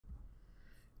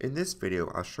In this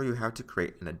video, I'll show you how to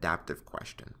create an adaptive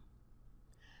question.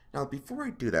 Now, before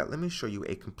I do that, let me show you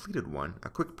a completed one, a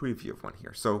quick preview of one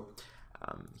here. So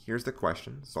here's the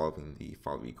question, solving the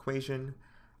following equation.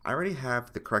 I already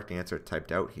have the correct answer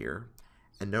typed out here.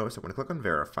 And notice that when I click on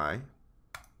verify,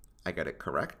 I get it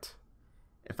correct.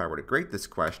 If I were to grade this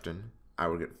question, I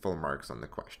would get full marks on the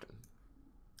question.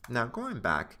 Now, going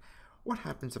back, what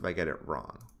happens if I get it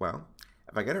wrong? Well,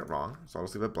 if I get it wrong, so I'll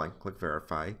just leave it blank, click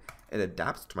verify, it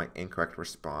adapts to my incorrect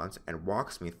response and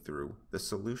walks me through the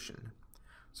solution.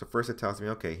 So first it tells me,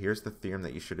 okay, here's the theorem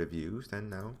that you should have used, and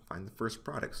now find the first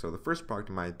product. So the first product,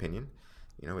 in my opinion,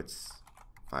 it's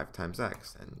 5 times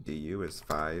x, and du is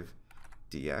 5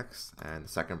 dx, and the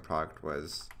second product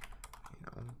was,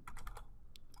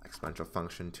 exponential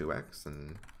function 2x,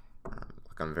 and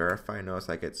click on verify. Notice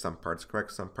I get some parts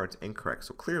correct, some parts incorrect.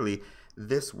 So clearly,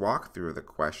 this walkthrough of the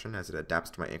question, as it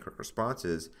adapts to my incorrect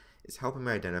responses, is helping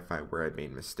me identify where I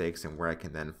made mistakes and where I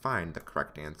can then find the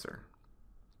correct answer.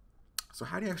 So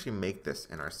how do you actually make this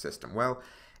in our system? Well,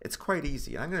 it's quite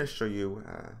easy. I'm going to show you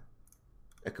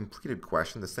a completed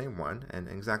question, the same one, and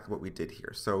exactly what we did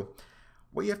here. So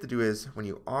what you have to do is, when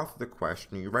you author the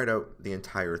question, you write out the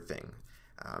entire thing,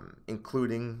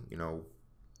 including,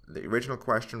 the original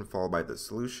question followed by the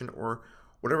solution, or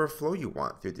whatever flow you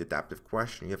want through the adaptive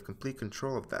question. You have complete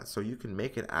control of that. So you can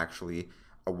make it actually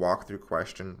a walkthrough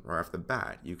question right off the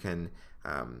bat. You can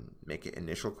make it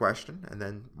initial question and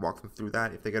then walk them through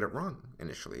that if they get it wrong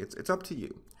initially. It's up to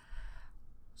you.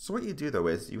 So what you do though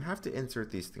is you have to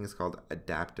insert these things called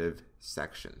adaptive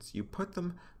sections. You put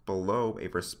them below a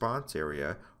response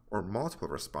area or multiple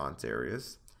response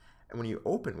areas. And when you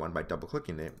open one by double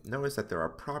clicking it, notice that there are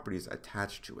properties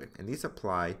attached to it. And these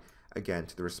apply again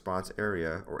to the response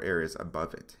area or areas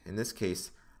above it. In this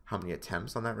case, how many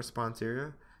attempts on that response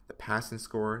area, the passing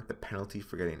score, the penalty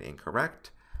for getting it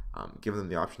incorrect, give them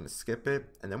the option to skip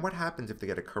it, and then what happens if they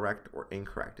get it correct or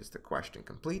incorrect? Is the question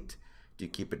complete? Do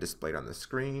you keep it displayed on the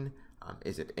screen?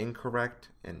 Is it incorrect?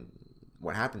 And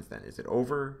what happens then? Is it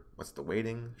over? What's the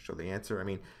weighting? Show the answer.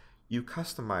 You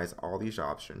customize all these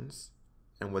options,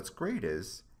 and what's great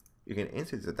is you can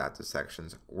insert these adaptive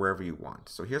sections wherever you want.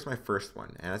 So here's my first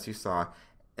one, and as you saw,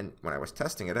 and when I was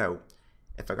testing it out,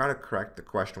 if I got it correct, the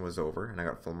question was over and I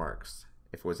got full marks.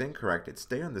 If it was incorrect, it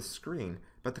stayed on the screen,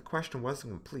 but the question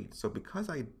wasn't complete. So because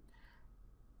I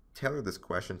tailored this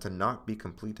question to not be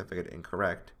complete if I get it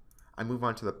incorrect, I move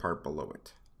on to the part below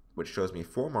it, which shows me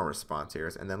 4 more response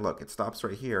areas. And then look, it stops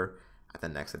right here at the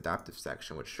next adaptive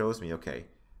section, which shows me, okay,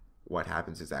 what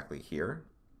happens exactly here?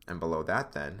 And below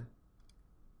that then,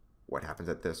 what happens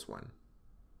at this one?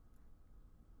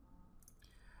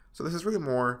 So this is really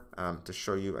more to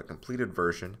show you a completed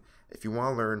version. If you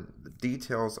want to learn the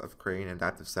details of creating an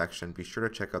adaptive section, be sure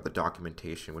to check out the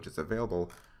documentation, which is available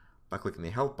by clicking the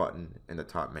Help button in the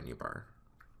top menu bar.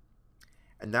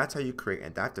 And that's how you create an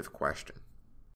adaptive question.